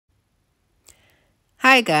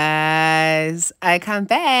Hi guys, I come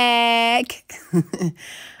back.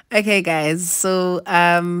 Okay guys, so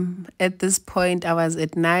at this point I was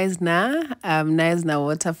at Knysna, Knysna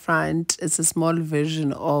waterfront. It's a small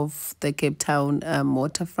version of the Cape Town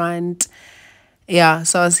waterfront. Yeah,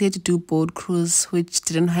 so I was here to do boat cruise, which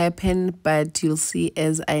didn't happen, but you'll see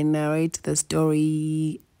as I narrate the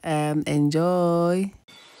story. Enjoy.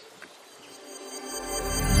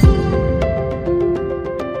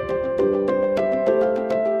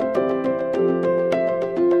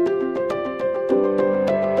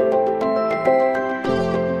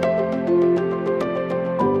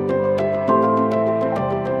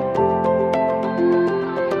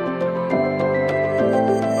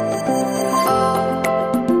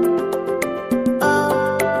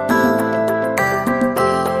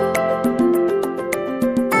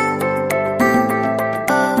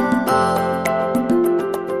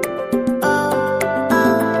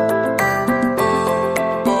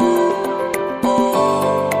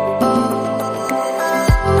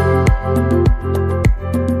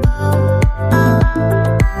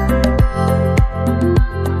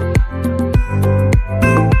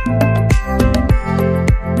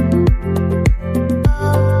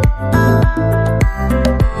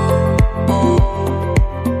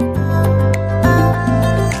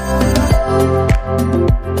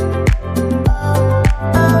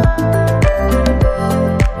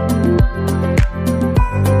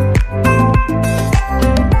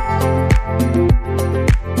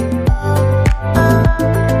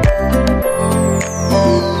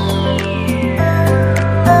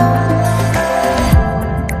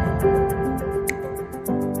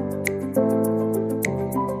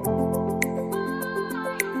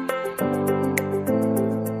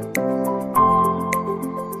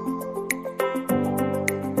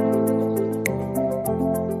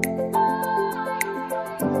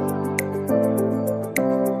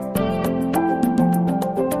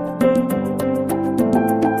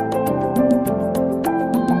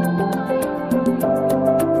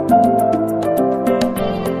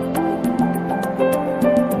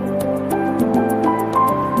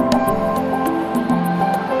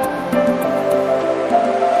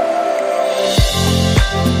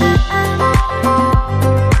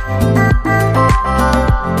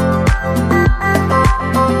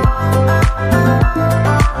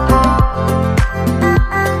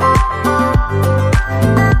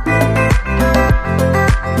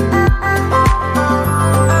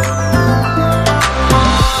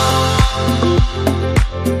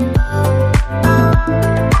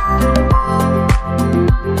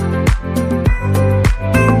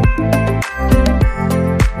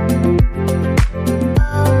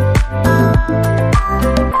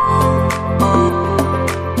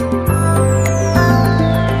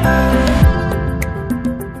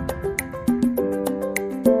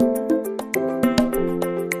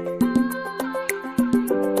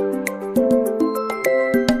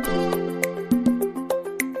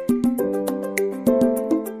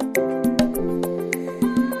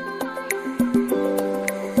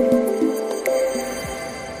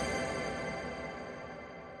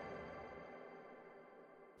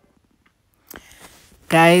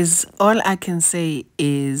 Guys, all I can say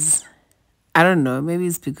is, I don't know, maybe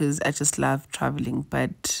it's because I just love traveling,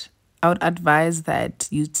 but I would advise that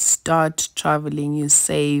you start traveling, you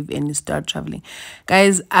save and you start traveling.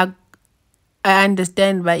 Guys, I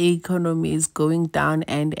understand why economy is going down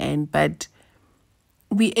but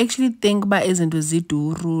we actually think about isn't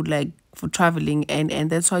ziduru like for traveling and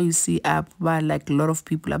that's why you see like a lot of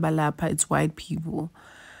people abalapa, it's white people.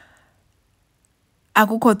 I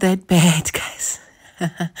could call that bad, guys.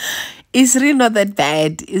 It's really not that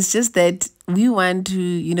bad. It's just that we want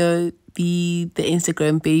to, be the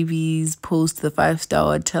Instagram babies, post the 5-star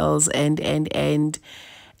hotels and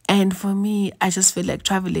for me, I just feel like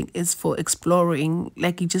traveling is for exploring.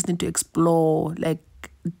 Like you just need to explore, like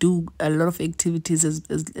do a lot of activities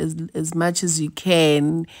as much as you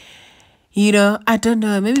can. I don't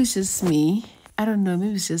know, maybe it's just me. I don't know,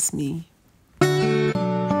 maybe it's just me.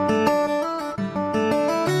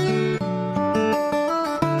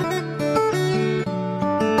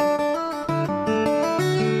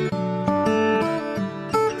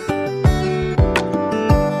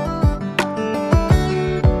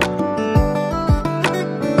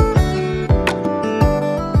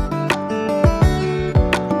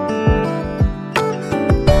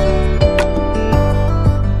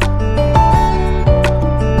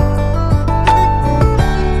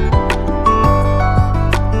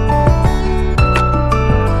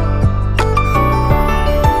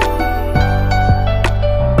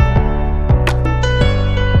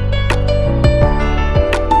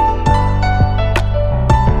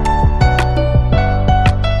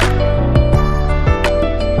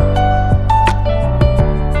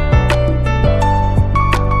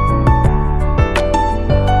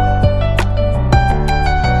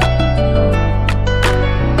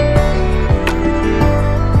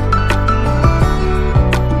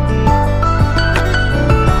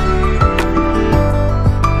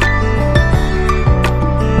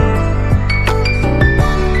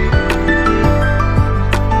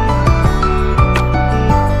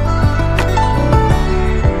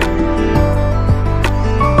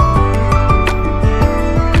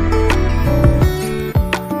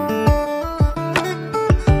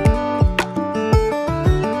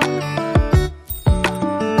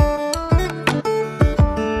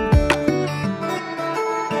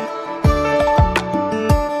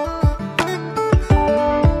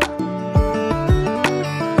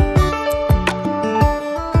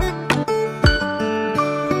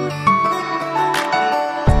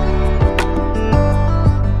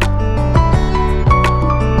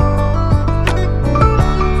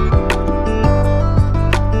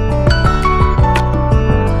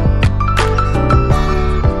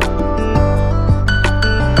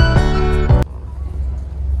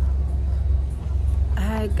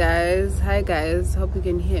 guys, hope you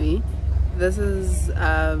can hear me. This is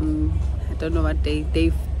I don't know what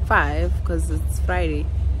day 5, because it's Friday.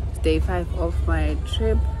 It's day 5 of my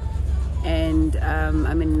trip, and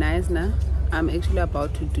I'm in Knysna. I'm actually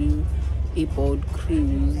about to do a boat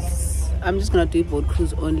cruise. I'm just gonna do a boat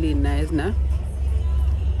cruise only in Knysna,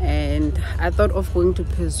 and I thought of going to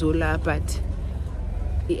Pezula, but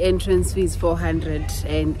the entrance fee is 400,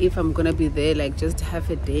 and if I'm gonna be there like just half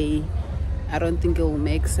a day, I don't think it will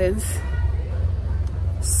make sense,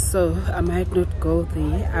 so I might not go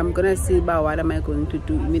there. I'm gonna see about what am I going to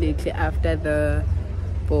do immediately after the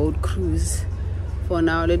boat cruise. For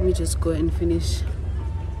now, let me just go and finish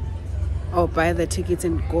or buy the tickets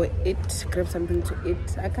and go eat, grab something to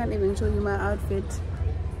eat. I can't even show you my outfit.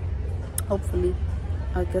 Hopefully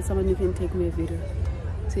I'll get someone who can take me a video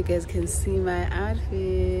so you guys can see my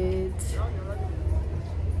outfit.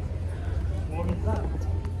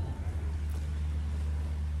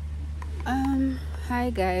 Hi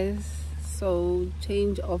guys, so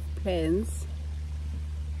change of plans.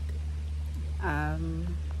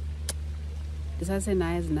 This is in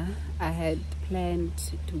Knysna. I had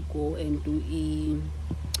planned to go and do a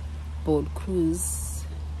boat cruise.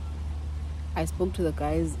 I spoke to the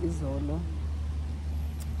guys izolo,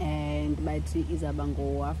 and my tea is about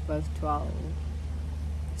 12.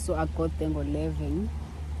 So I got there 11,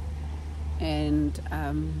 and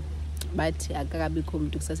but I got be come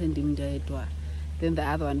to kusasendimndedwa. Then the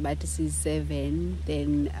other one, but is 7.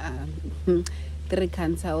 Then 3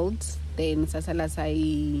 cancelled. Then sasala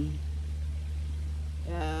sai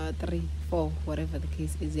 3, 4, whatever the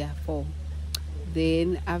case is. Yeah, 4.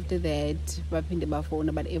 Then after that, but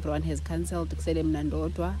everyone has cancelled.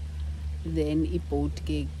 Then a boat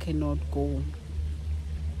cannot go.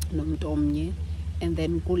 And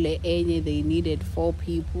then kule enye they needed 4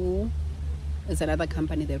 people. It's another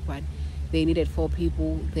company that one. They needed 4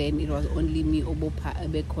 people. Then it was only me obopa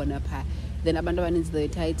abekona pa. Then abantu abaninzi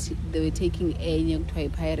they were taking enye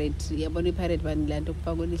kuthiwa pirate. Yabona pirate banilanda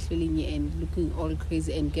ukufaka olihlelinye and looking all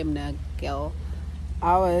crazy and gemna girl.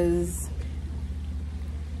 I was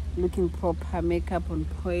looking proper, makeup on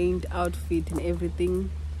point, outfit and everything.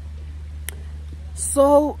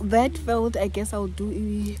 So that felt, I guess I'll do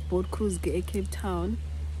a boat cruise at Cape Town.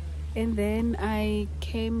 And then I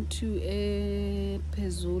came to a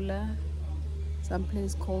Pezula, some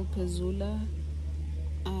place called Pezula.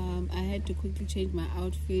 I had to quickly change my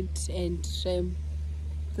outfit, and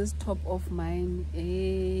this top of mine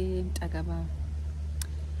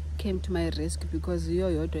came to my rescue, because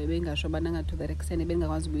to that extent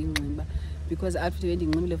because after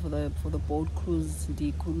waiting for the boat cruise,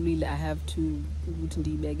 I have to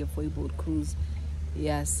beg for a boat cruise.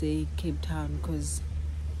 Yeah, say Cape Town, because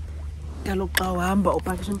you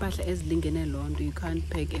can't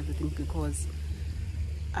pack everything, because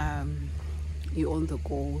you're on the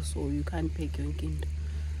go, so you can't pack your kind.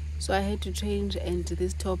 So I had to change, and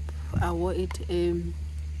this top I wore it and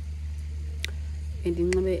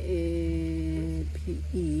in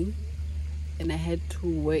PE, and I had to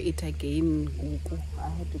wear it again. I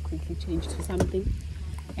had to quickly change to something,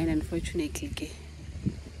 and unfortunately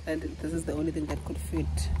this is the only thing that could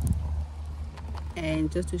fit. And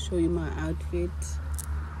just to show you my outfit,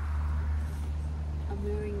 I'm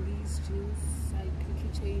wearing these jeans.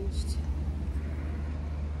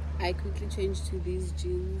 I quickly changed to these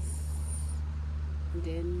jeans, and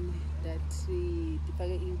then that the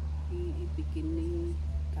bikini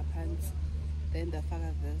pants, then the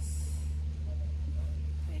faga this,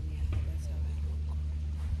 and yeah, that's how I look.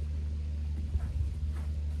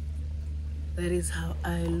 That is how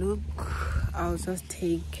I look. I'll just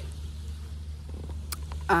take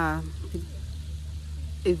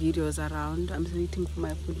videos around. I'm waiting for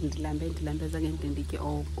my food in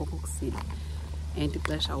and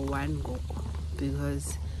one go,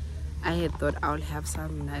 because I had thought I'll have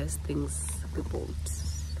some nice things bought.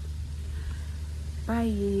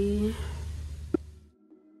 Bye.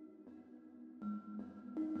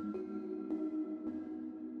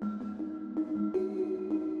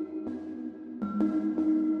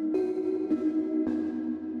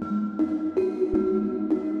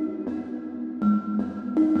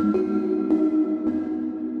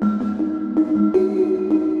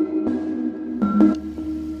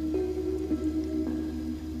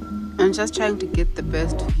 I'm just trying to get the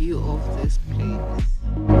best view of this place.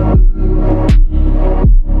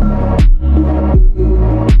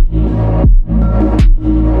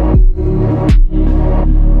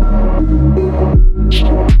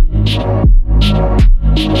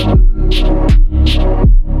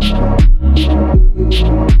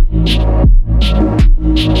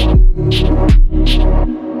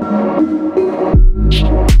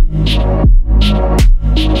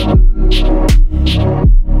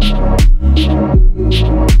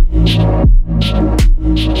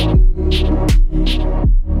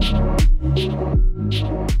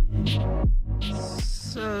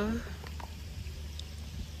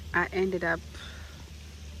 ended up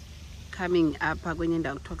coming up kwenye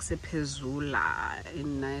ndawo kuthiwa kusephezula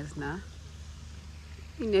in Knysna.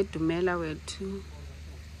 Inedumela wethu.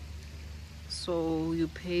 So you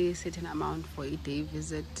pay a certain amount for a day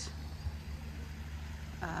visit.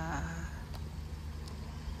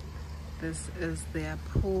 This is their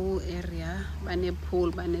pool area. Bane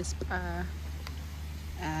pool, bane spa,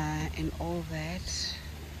 and all that.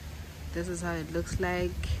 This is how it looks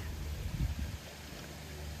like.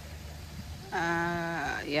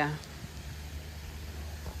 Yeah.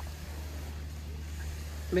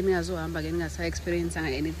 Bengazohamba ke ngasa experience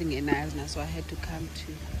anything in Knysna, so I had to come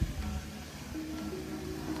to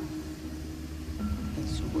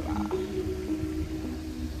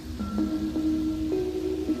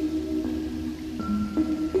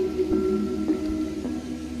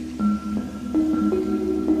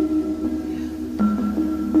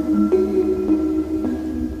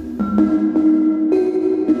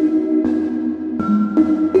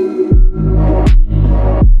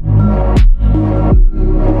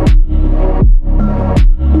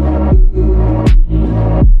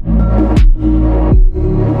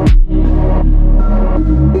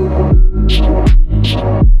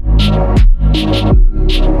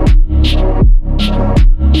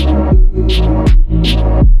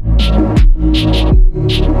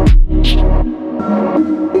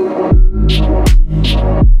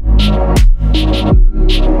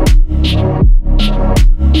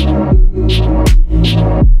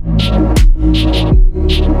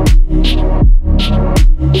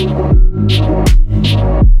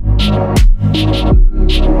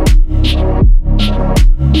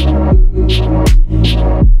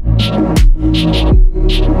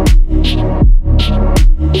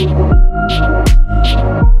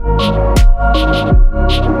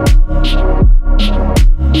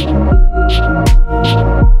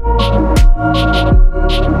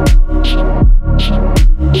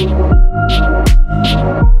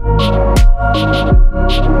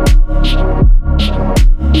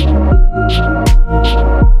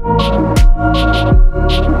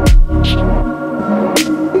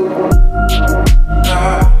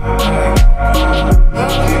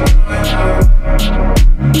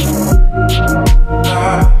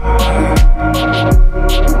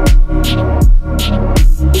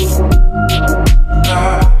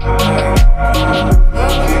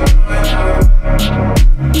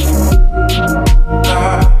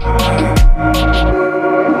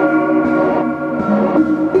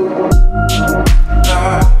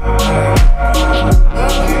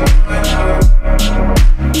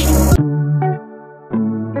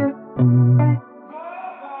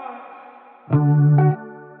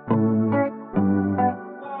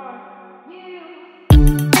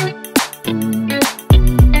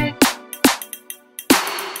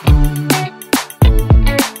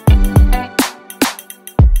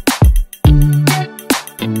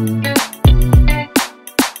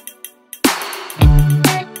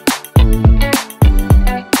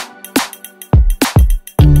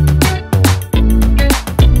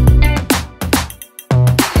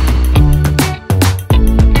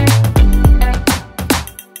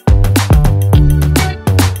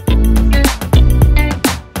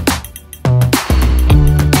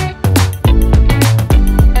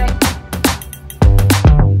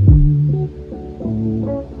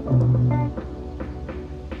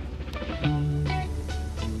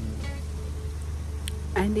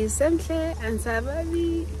Semhle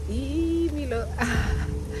ansababi imilo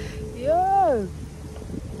yo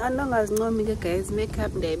anongazincomi ke guys,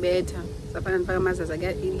 makeup ndayibetha safana ndifaka amazaza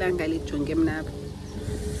ke ilanga lijonge mnapha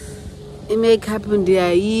makeup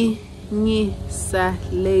ndiyayinyisa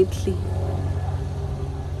lately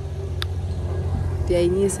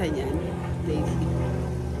ndiyayinyisa nyani lately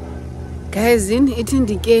guys. Ithi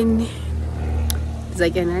ndikeni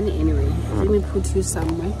ndizatya nani anyway. Let me put you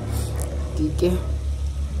somewhere ndike,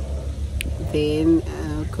 then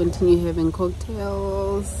continue having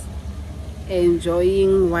cocktails,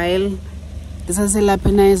 enjoying while ndisaselapha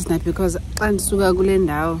eNysna, because xa ndisuka kule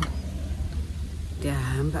ndawo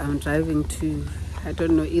ndiyahamba, I'm driving to, I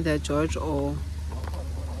don't know, either George or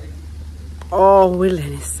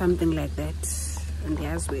Wilderness, something like that.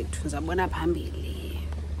 Andiyazi wethu, ndizabona phambili,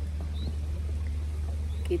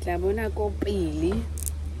 ngitlabona kopili.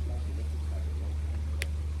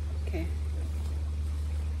 Okay.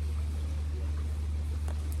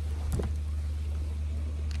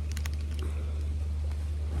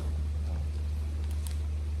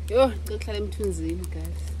 Yo, ngihlala emthunzini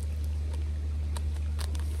guys.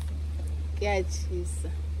 Kuyatshisa.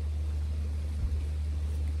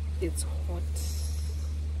 It's hot.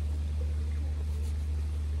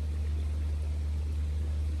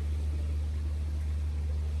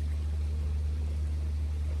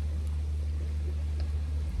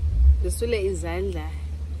 Ndisule izandla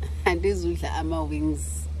andizudla ama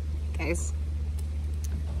wings, guys.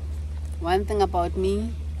 One thing about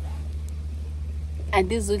me,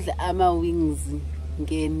 andizudla ama wings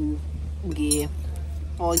nge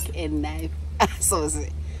fork and knife. So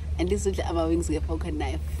andizudla ama wings nge fork and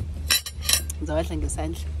knife. Ngizawadla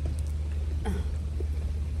ngesandla.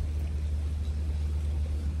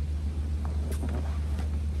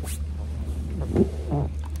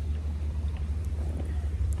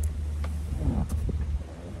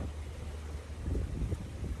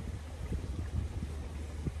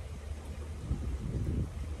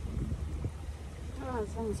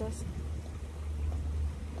 Just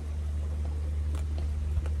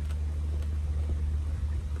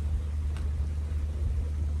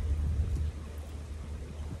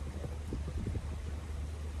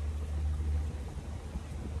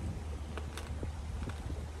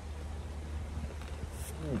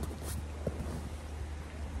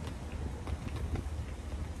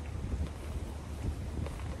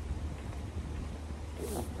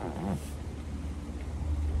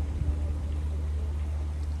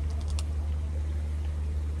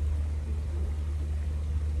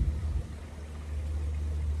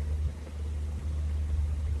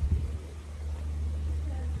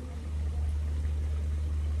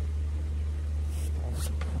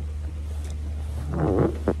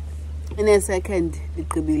in a second,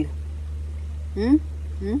 ndiqibile.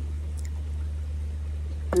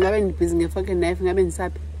 Ngabe ndibhizi nge-fucking knife, ngabe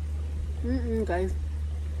ndisaphi? Guys.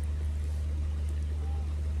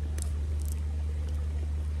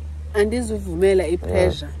 Andizuvumela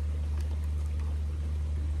i-pressure.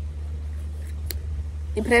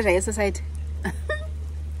 I-pressure ye-society.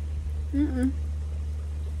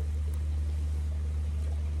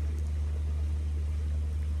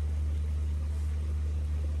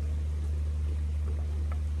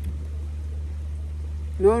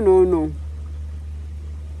 No.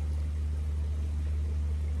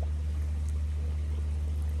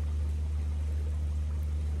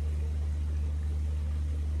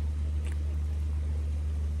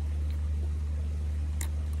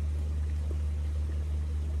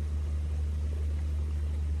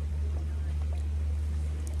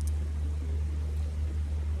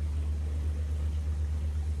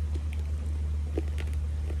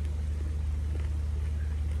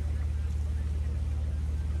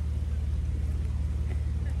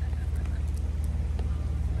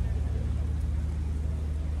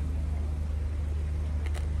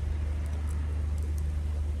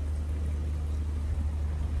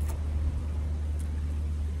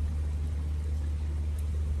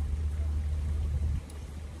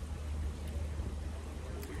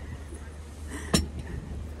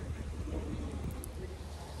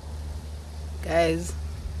 Guys,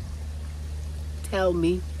 tell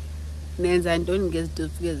me, nenza ntoni ngezinto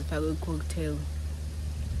zifike zifakwe cocktail?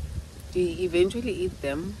 Do you eventually eat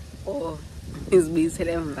them or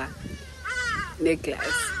izibuyisele emva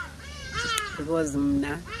neglass? Because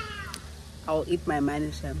mna, I'll eat my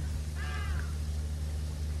money, sham.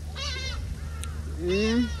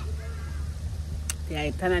 Yeah,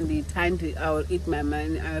 I will eat my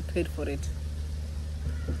money. I paid for it.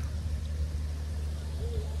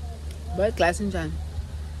 But glass njani?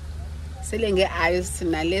 Selling ice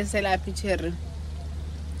nale sela pitcher.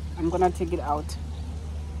 I'm gonna take it out.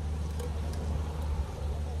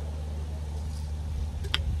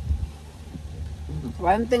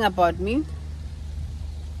 One thing about me,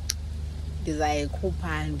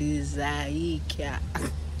 ndizayikhupha ndizayitya.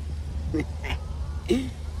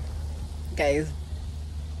 Guys,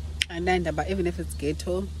 and but even if it's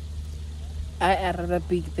ghetto, I rather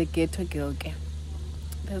be the ghetto girl.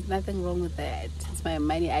 There's nothing wrong with that. It's my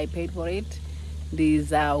money. I paid for it.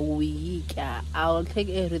 These are weak. I'll take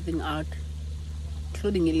everything out,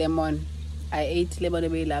 including a lemon. I ate lemon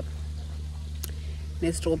Abel up.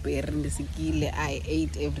 The strawberry and the sikile. I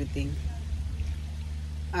ate everything.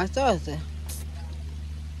 I thought,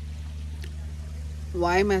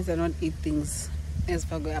 why must I not eat things as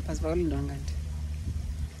far as long?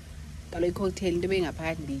 But cocktail doing a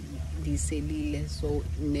party. Diselile so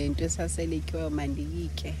nento esaselekiwe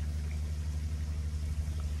mandiyike.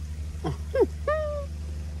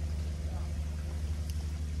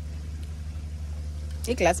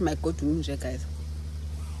 Iglass might go to inje, guys.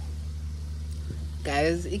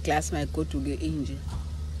 Iglass might go to the inje.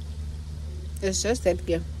 It's just that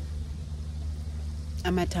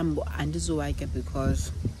amatambo andizowatya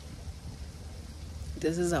because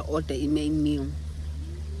this is an order in main meal.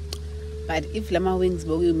 But if lama wings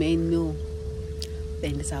bogu main meal,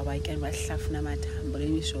 then this is why I can wahlafuna matambo. Let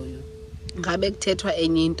me show you. Ngabe kuthethwa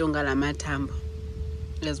enye into ngala matambo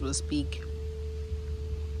as we speak.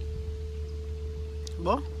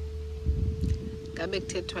 Bo ngabe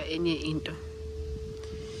kuthethwa enye into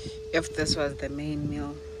if this was the main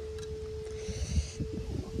meal,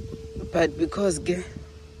 but because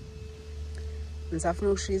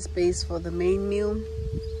ngisafuna ukushiya space for the main meal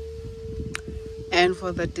and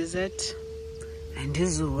for the dessert and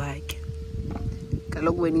izwake.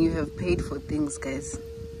 Kaloku when you have paid for things, guys,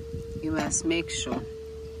 you must make sure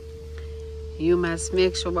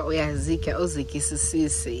uba uyazitya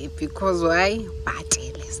uzikisisise, because why?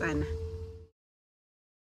 Bhatele sana.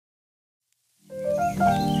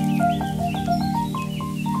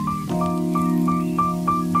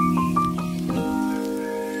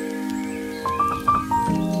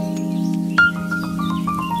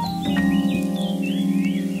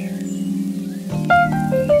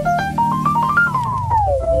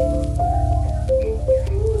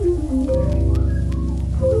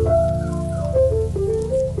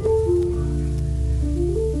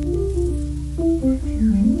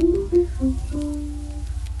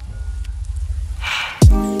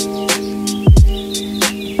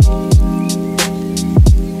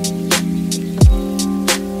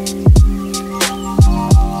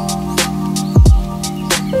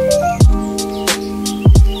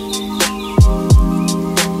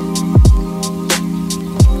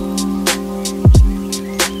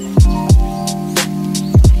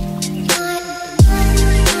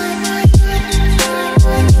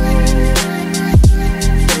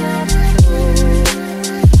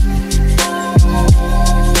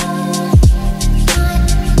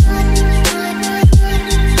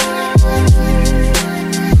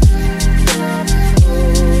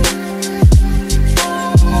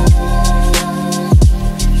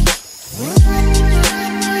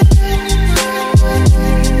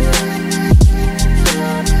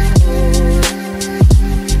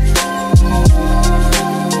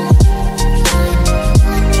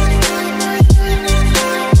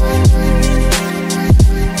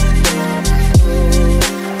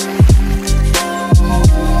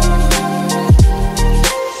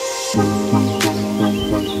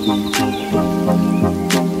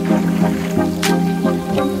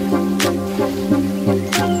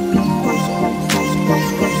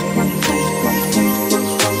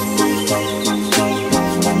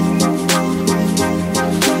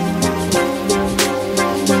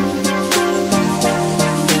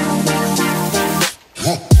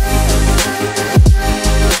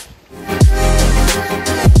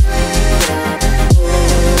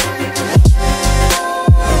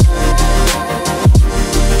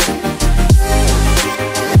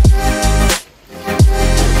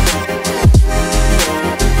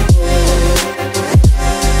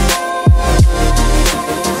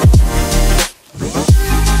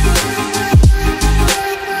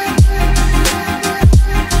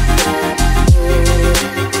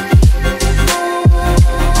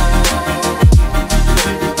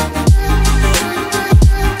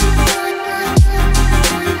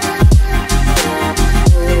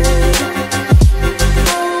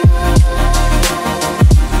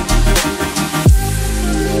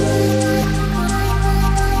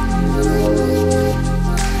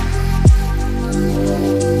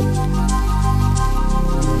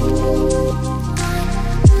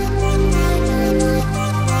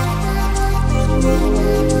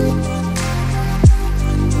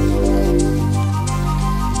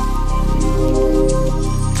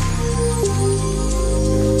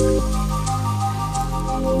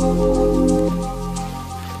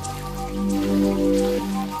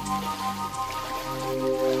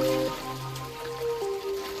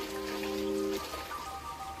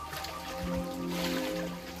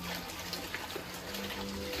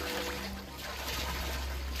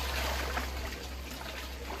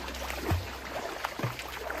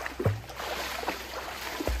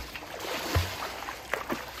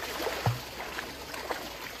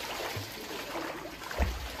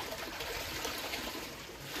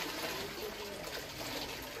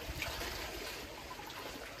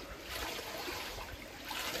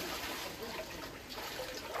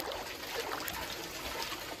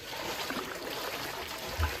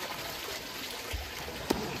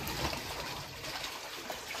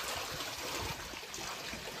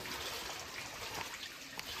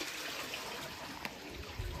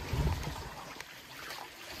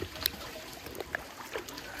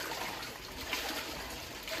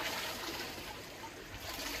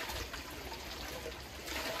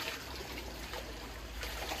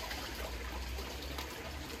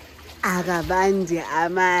 akabandi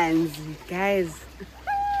amanzi, guys.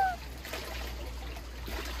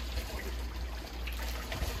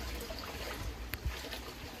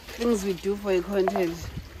 Things we do for your content,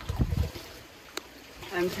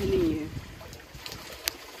 I'm telling you.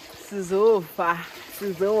 Sizofa.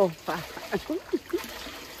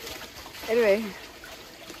 Anyway,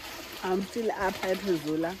 I'm still up at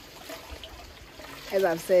Zula. As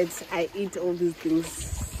I've said, I eat all these things.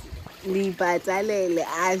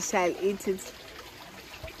 I shall eat it.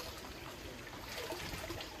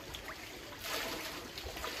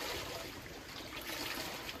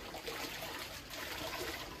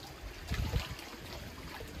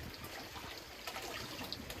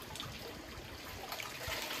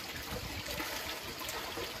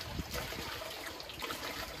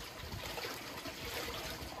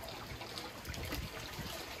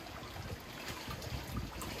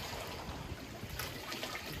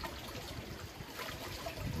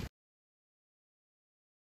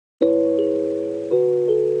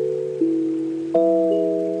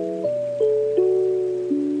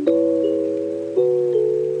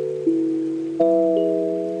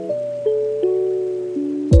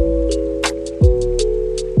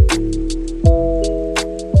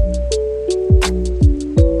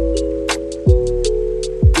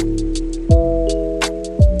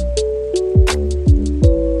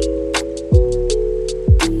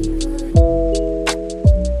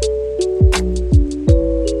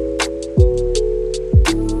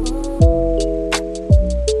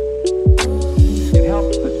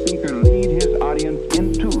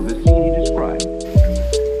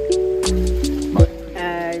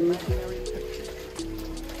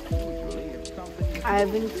 I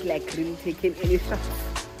haven't like really taken any shots.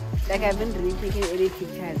 Like I haven't really taken any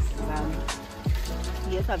pictures.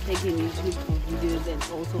 Yes, I've taken YouTube for videos and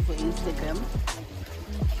also for Instagram.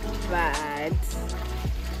 But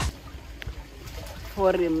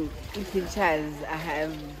for pictures,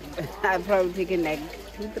 I've probably taken like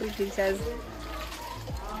 2-3 pictures.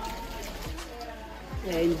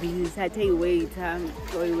 And being a waiter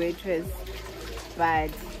or a waitress, but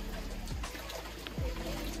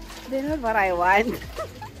they're not what I want.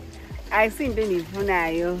 I think they need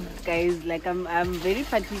guys. Like I'm very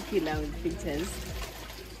particular with pictures,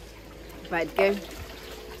 but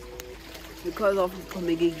because of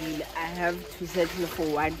comedy, I have to settle for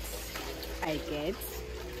what I get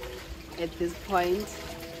at this point,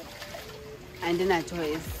 and then a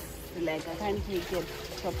choice. Like I can't take a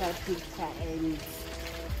proper picture and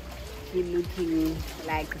be looking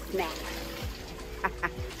like a snack.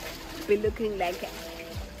 Be looking like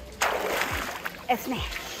a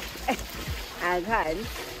snack. I can't,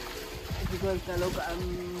 because I'm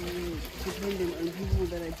dependent on people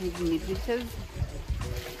that are taking me pictures,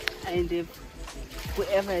 and if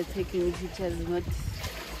whoever is taking me pictures is not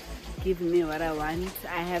giving me what I want,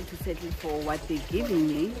 I have to settle for what they're giving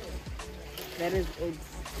me. That is it,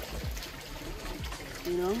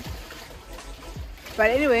 you know.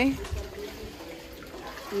 But anyway,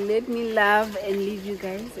 let me love and leave you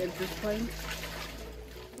guys at this point.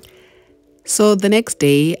 So the next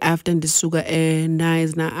day after Ndisuka and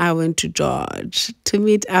Knysna, I went to George to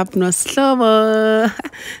meet up no Slovo.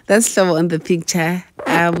 That's Slovo on the picture.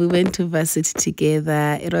 We went to varsity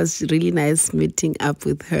together. It was really nice meeting up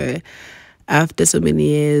with her after so many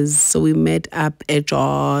years. So we met up at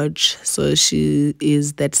George. So she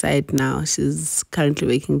is that side now. She's currently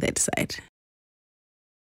working that side.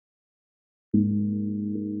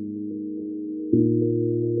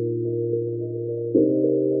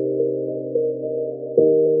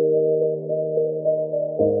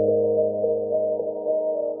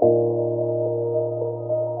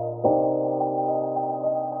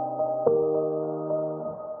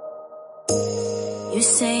 You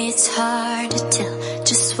say it's hard to tell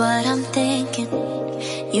just what I'm thinking.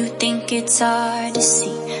 You think it's hard to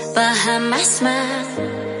see behind my smile.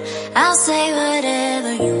 I'll say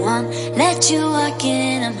whatever you want, let you walk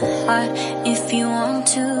in my heart if you want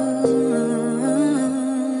to.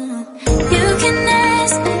 You can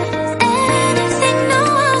ask me anything, no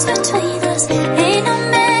walls between us, ain't no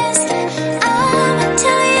mess. I'ma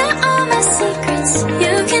tell you all my secrets.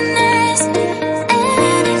 You can ask me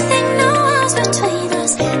anything, no walls between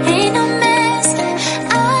us, ain't no mess.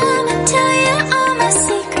 I'ma tell you all my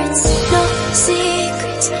secrets. No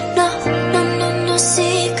secrets, no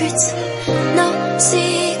secrets. No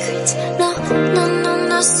secrets,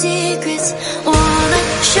 no secrets. Wanna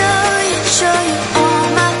show you all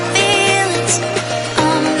my feelings.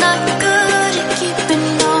 I'm not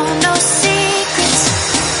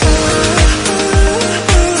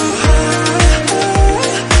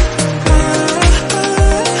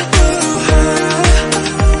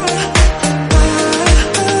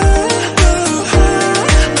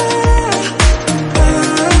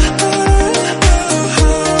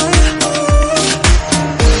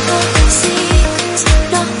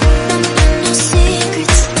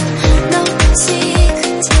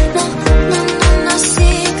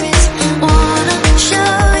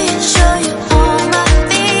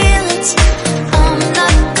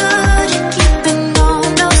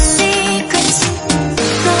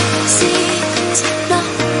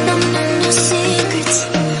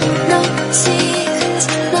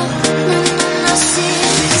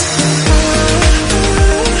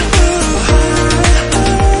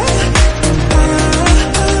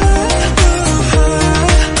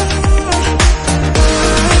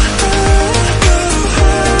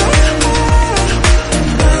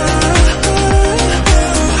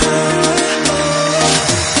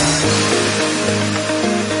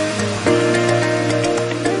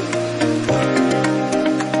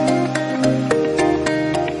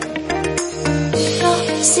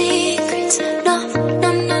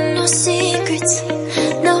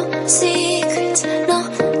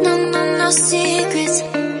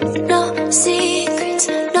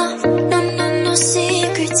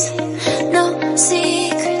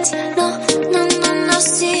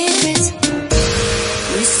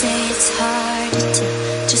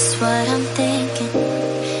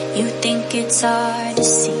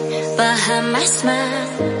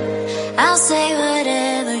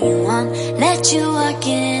Let you walk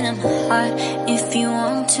in my heart if you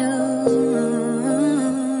want to.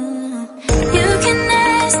 You can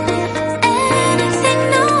ask me anything,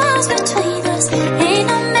 no walls between us, ain't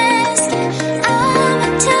no mess. I'ma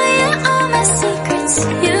tell you all my secrets.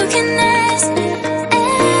 You can ask me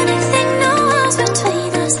anything, no walls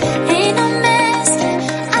between us, ain't no mess.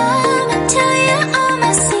 I'ma tell you all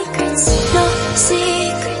my secrets. No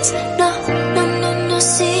secrets, no, no, no, no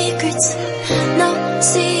secrets. No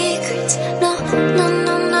secrets, no, no,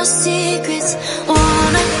 no, no secrets.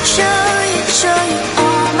 Wanna show you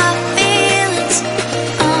all my feelings.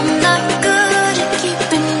 I'm not good at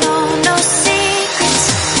keeping no secrets.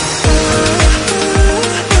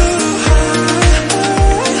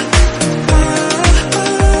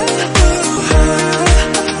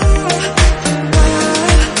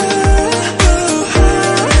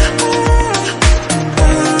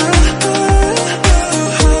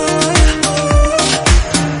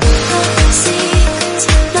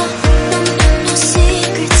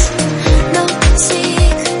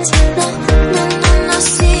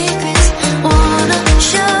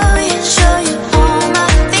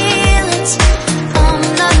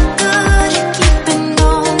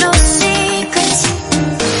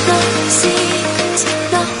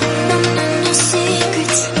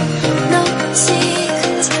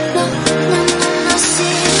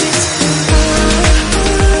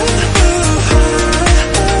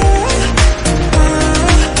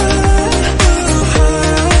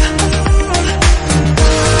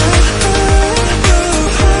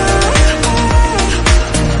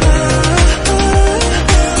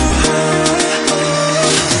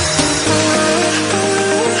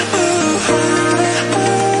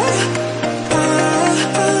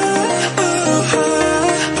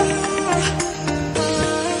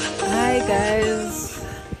 Hi guys,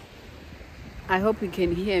 I hope you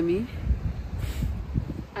can hear me.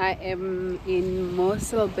 I am in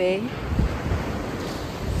Mossel Bay.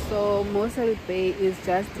 So Mossel Bay is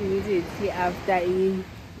just immediately after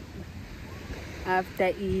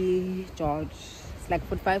George. It's like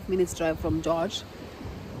 45 minutes drive from George.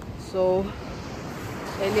 So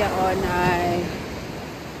earlier on I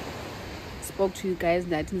spoke to you guys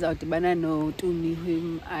that in Zautibana no to me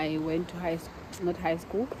whom I went to not high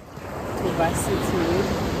school, to varsity with.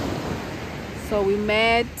 So we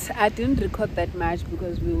met. I didn't record that much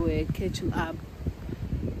because we were catching up.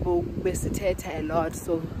 We visited a lot,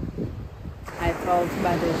 so I felt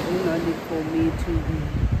that there's really no need for me to be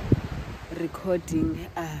recording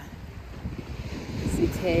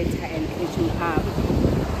theater and catching up.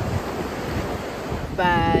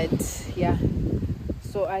 But yeah,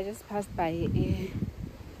 so I just passed by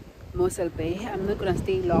Mossel Bay. I'm not gonna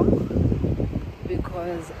stay long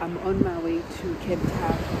because I'm on my way to Cape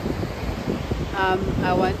Town.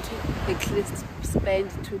 I want to at least spend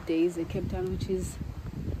 2 days in Cape Town, which is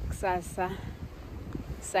Kusasa,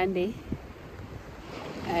 Sunday,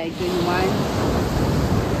 21,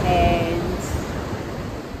 and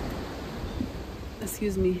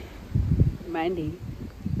excuse me, Monday,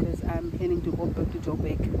 because I'm planning to go back to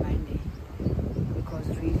Joburg Monday, because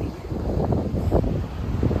really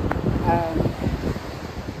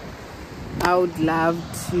I would love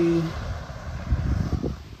to,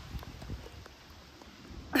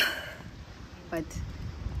 but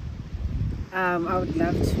I would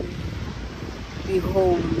love to be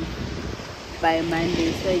home by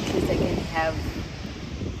Monday, so at least I can have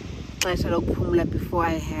before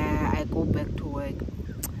I go back to work.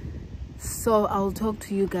 So I'll talk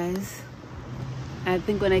to you guys, I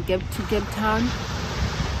think, when I get to Cape Town.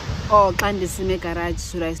 Or can this in a garage?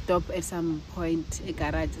 Should I stop at some point, a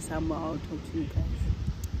garage somewhere? I'll talk to you guys.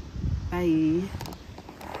 Bye.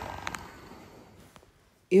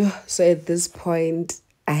 So at this point,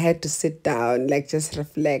 I had to sit down, like just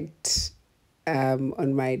reflect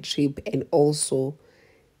on my trip, and also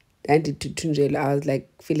I did to Tunjel. I was like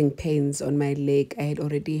feeling pains on my leg. I had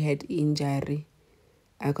already had injury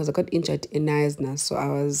because I got injured in Knysna, so I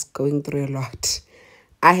was going through a lot.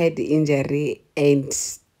 I had the injury and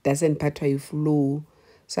doesn't part why flu.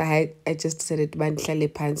 So I just decided to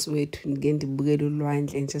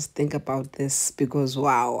and just think about this, because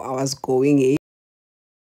wow, I was going in.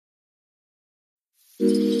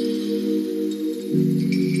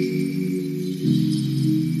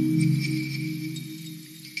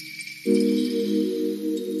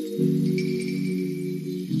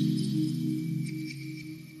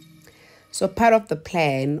 So part of the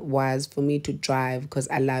plan was for me to drive, because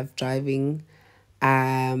I love driving,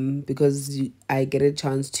 because I get a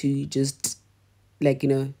chance to just, like,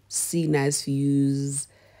 see nice views,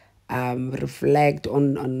 reflect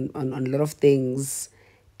on a lot of things.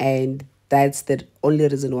 And that's the only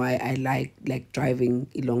reason why I like driving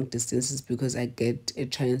long distances, because I get a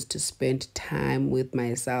chance to spend time with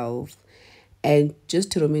myself and just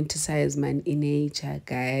to romanticize man in nature,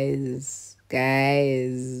 guys.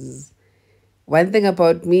 One thing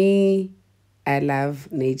about me, I love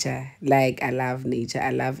nature. Like, I love nature.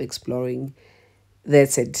 I love exploring.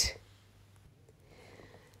 That's it.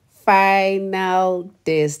 Final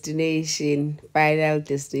destination,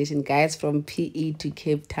 guys, from PE to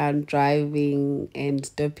Cape Town, driving and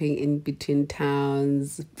stopping in between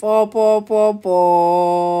towns. Yes,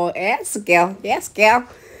 girl.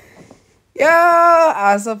 Yo,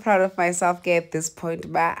 I was so proud of myself at this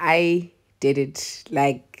point, but I did it.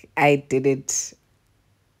 Like, I did it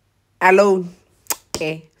alone.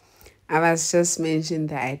 Okay. I must just mention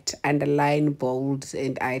that, underline, bold,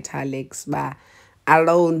 and italics, but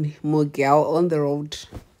alone, Mugel on the road.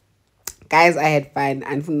 Guys, I had fun.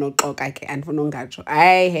 I had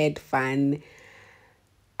fun.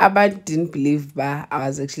 I didn't believe I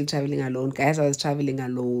was actually traveling alone. Guys, I was traveling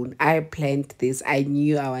alone. I planned this. I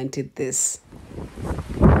knew I wanted this.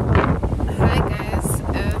 Hi guys,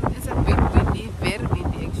 it's a bit windy, very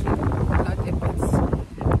windy actually, not a bit,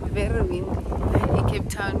 very windy. Cape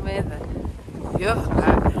Town weather.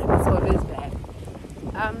 It's always bad.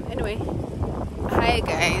 Anyway, hi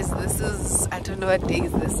guys, this is, I don't know what day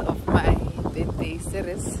is this of my birthday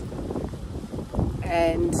series,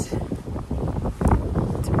 and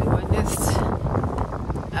to be honest,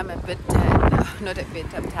 I'm a bit tired now. Not a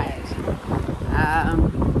bit, I'm tired.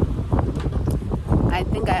 I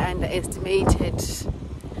think I underestimated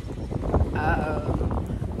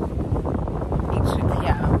each trip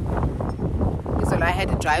here. So I had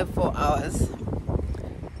to drive 4 hours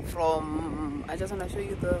from, I just want to show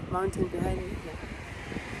you the mountain behind me.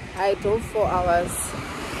 I drove 4 hours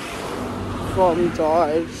from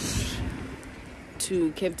George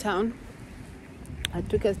to Cape Town. I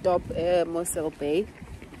took a stop at Mossel Bay,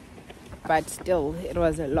 but still it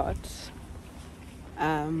was a lot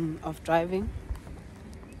of driving.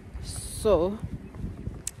 So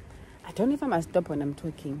I don't know if I must stop when I'm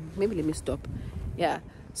talking. Maybe let me stop. Yeah.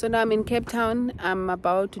 So now I'm in Cape Town. I'm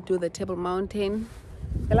about to do the Table Mountain.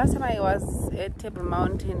 The last time I was at Table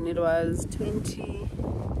Mountain, it was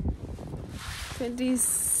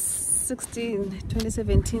 2016,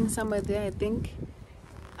 2017, somewhere there, I think.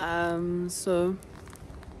 So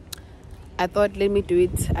I thought, let me do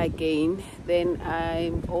it again. Then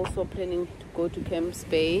I'm also planning to go to Camps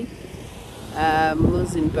Bay,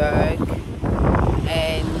 Musenberg,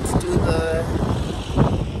 and do the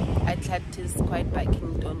Atlantis Quiet Biking,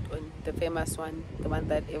 the famous one, the one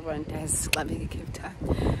that everyone does, Cape Town.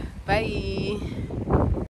 Bye.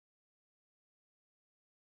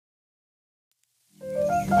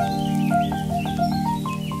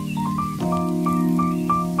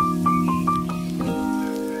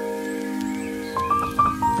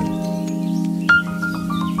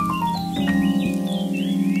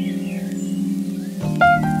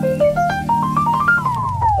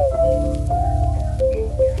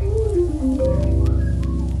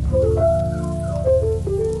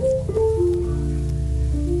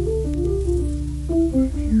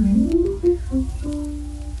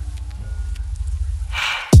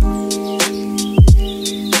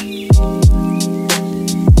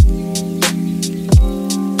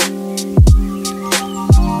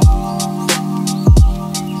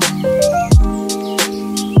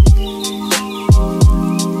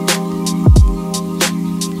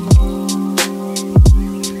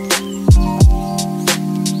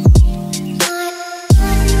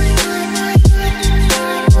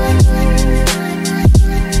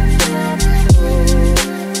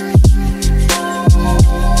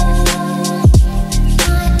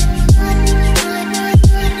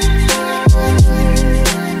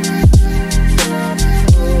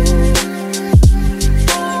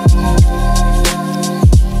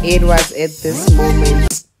 It was at this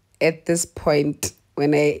moment, at this point,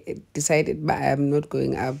 when I decided I'm not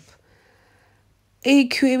going up.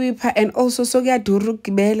 And also, so yeah,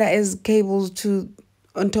 Durukibela as cables to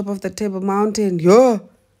on top of the Table Mountain. Yo.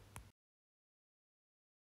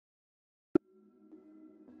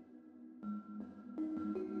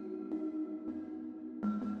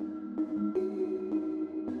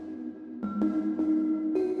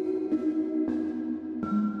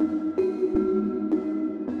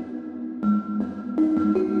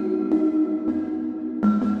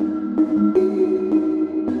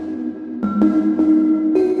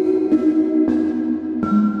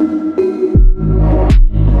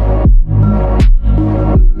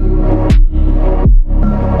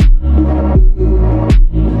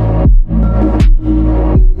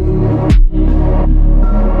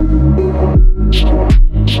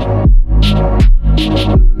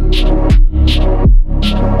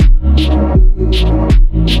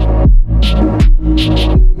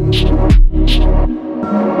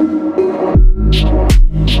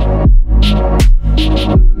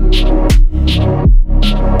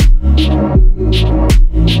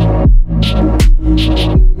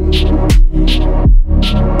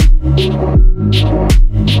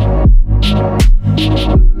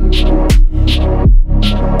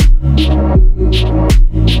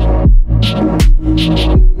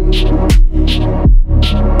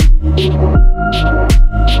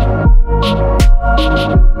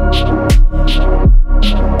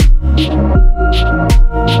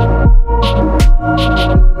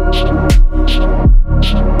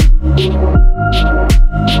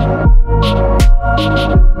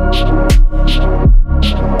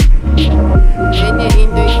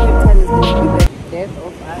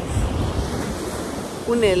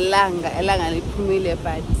 ilanga liphumile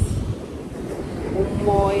but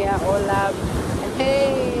umoya olapha.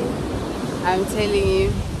 Hey, I'm telling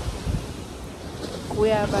you,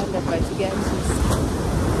 kuyabanda but kuyatshisa.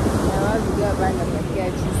 Yawazi kuyabanda but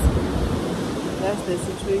kuyatshisa. That's the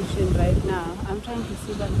situation right now. I'm trying to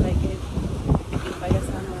see if I get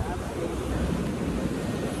somewhere up there.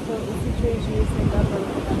 So the situation is like up.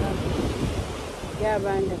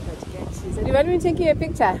 Kuyabanda but kuyatshisa. Do you want me to take you a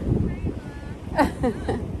picture?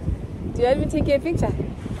 Do you want me to take you a picture?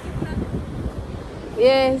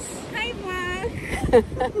 Yes. Hi, Mark.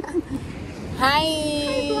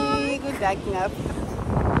 Hi. Good waking up.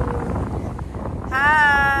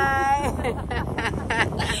 Hi.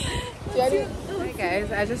 Hey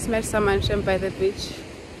guys, I just met someone by the beach.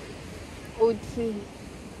 Uti.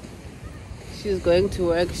 She's going to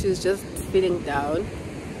work. She's just feeling down.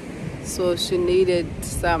 So she needed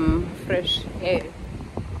some fresh air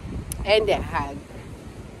and a hug.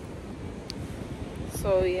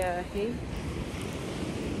 So yeah, hey.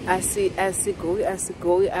 As we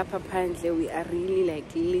go up apparently we are really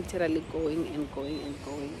like literally going and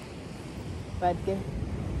going. But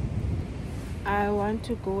I want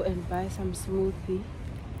to go and buy some smoothie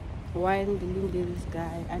while dealing with this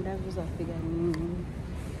guy, and I was figuring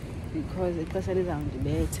because it was a little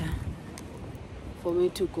better for me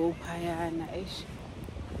to go payana ish.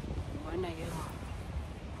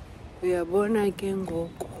 We are born again go.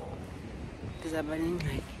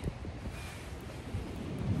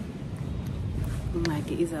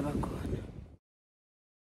 Ingxaki izaba khona.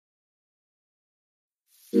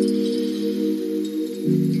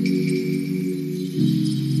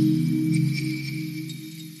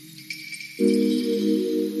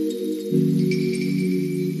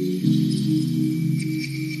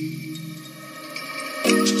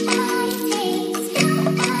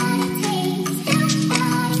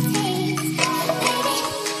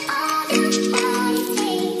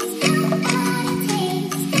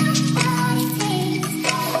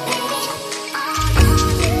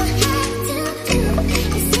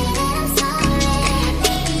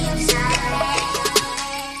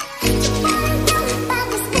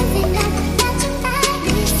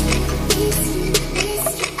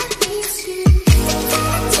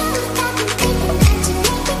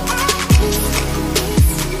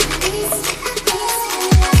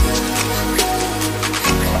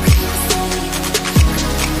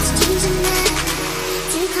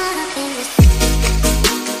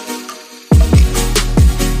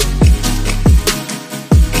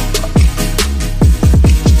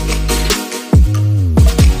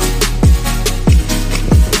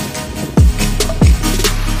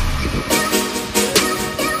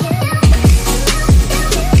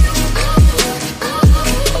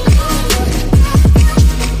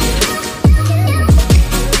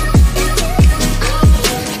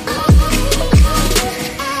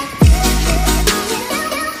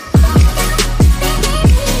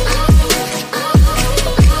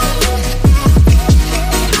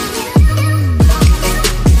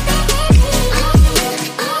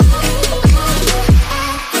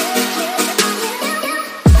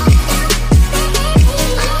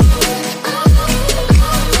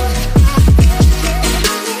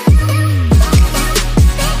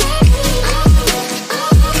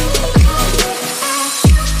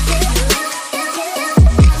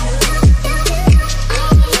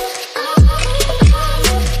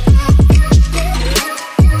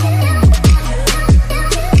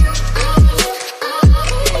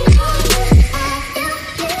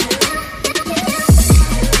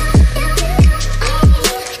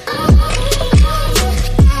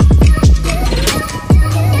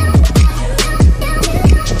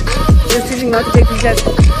 Not to take pictures.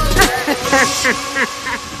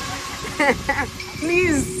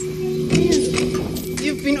 Please.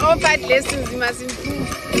 You've been offered lessons, you must improve.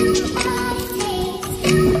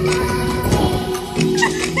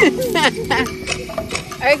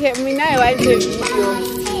 Okay, now I want to video.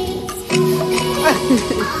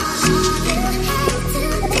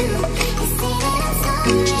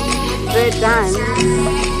 We're done.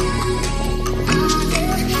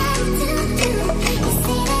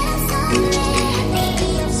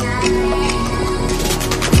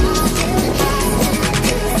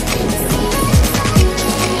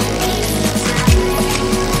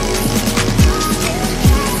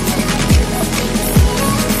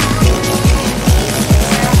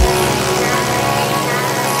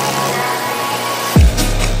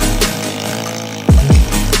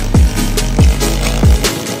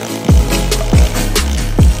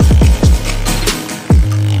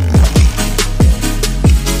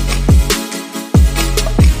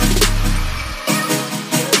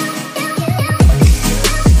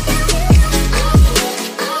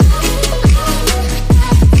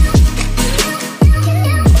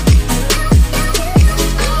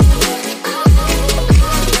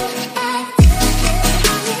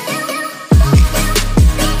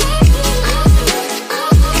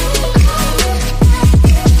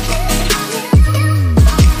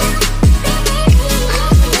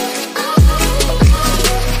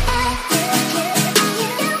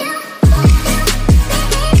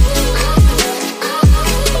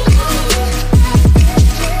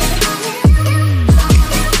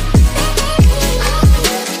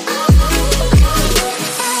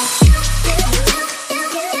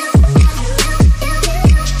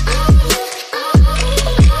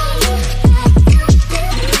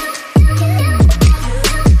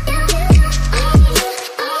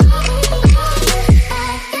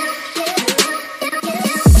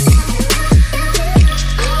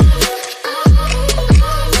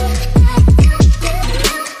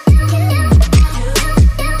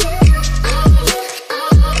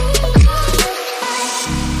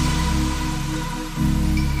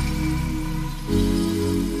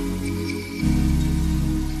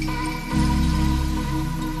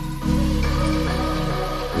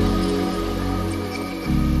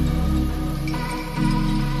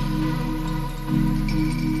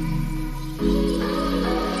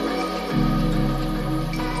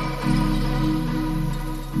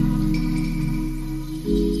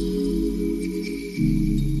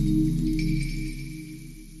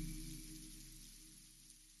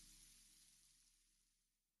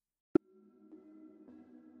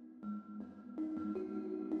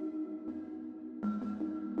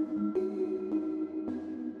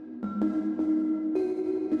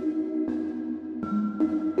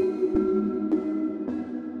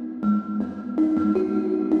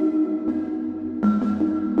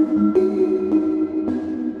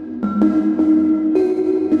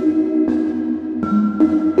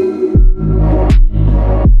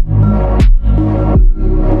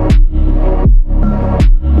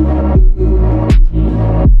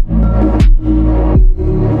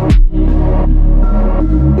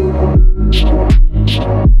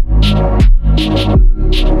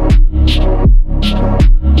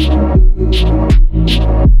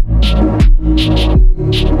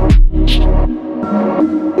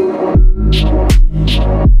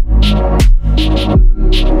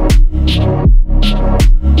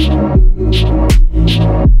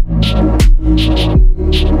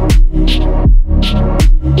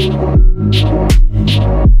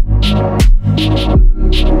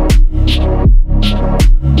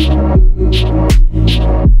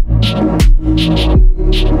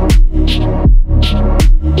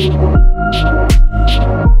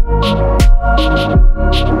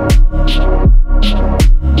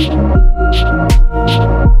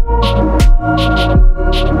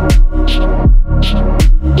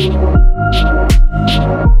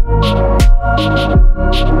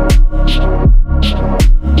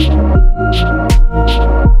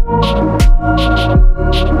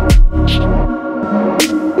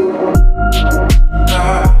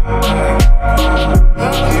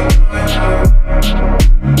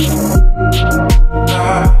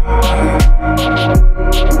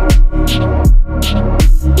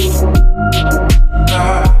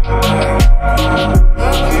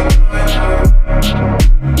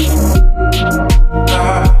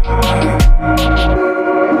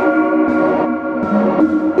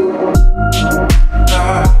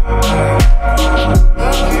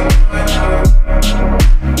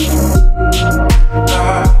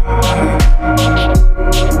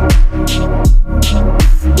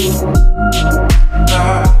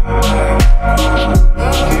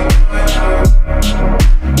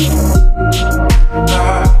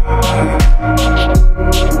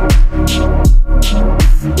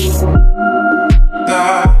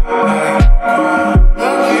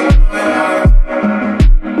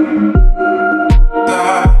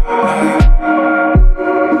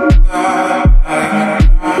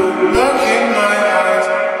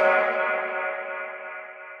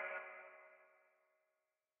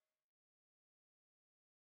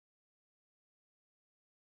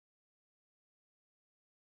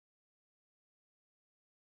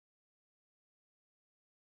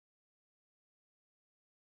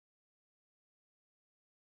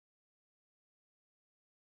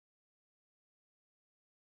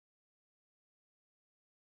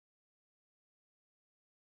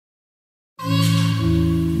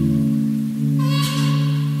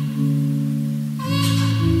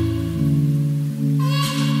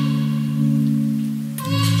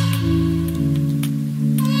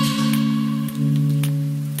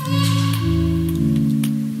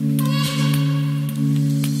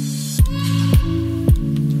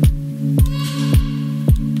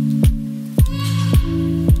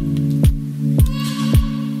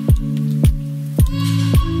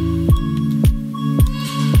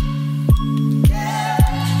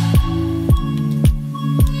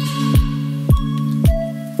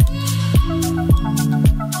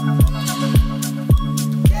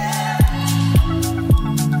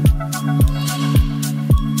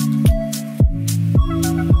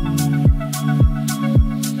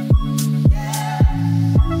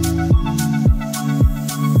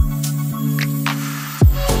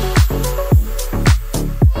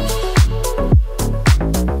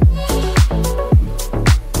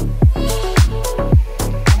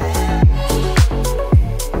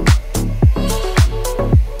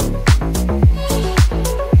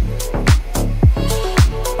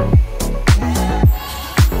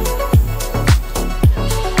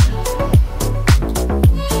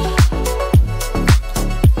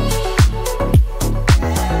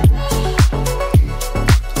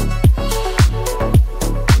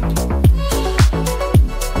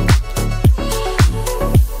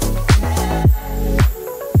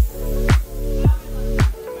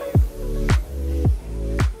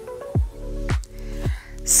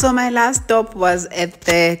 So my last stop was at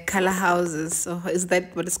the Kaale houses. So is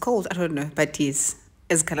that what it's called? I don't know, but yes,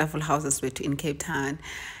 as colorful houses were in Cape Town.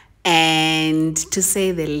 And to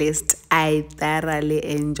say the least, I thoroughly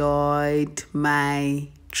enjoyed my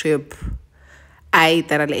trip. I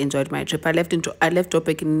left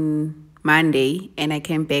Joburg in Monday and I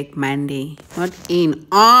came back Monday. Not in,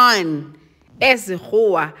 on.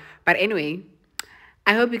 But anyway,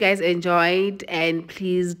 I hope you guys enjoyed, and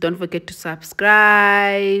please don't forget to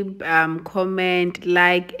subscribe, comment,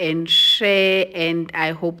 like, and share. And I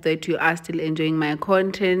hope that you are still enjoying my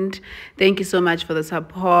content. Thank you so much for the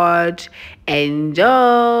support.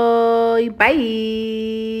 Enjoy.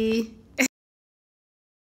 Bye.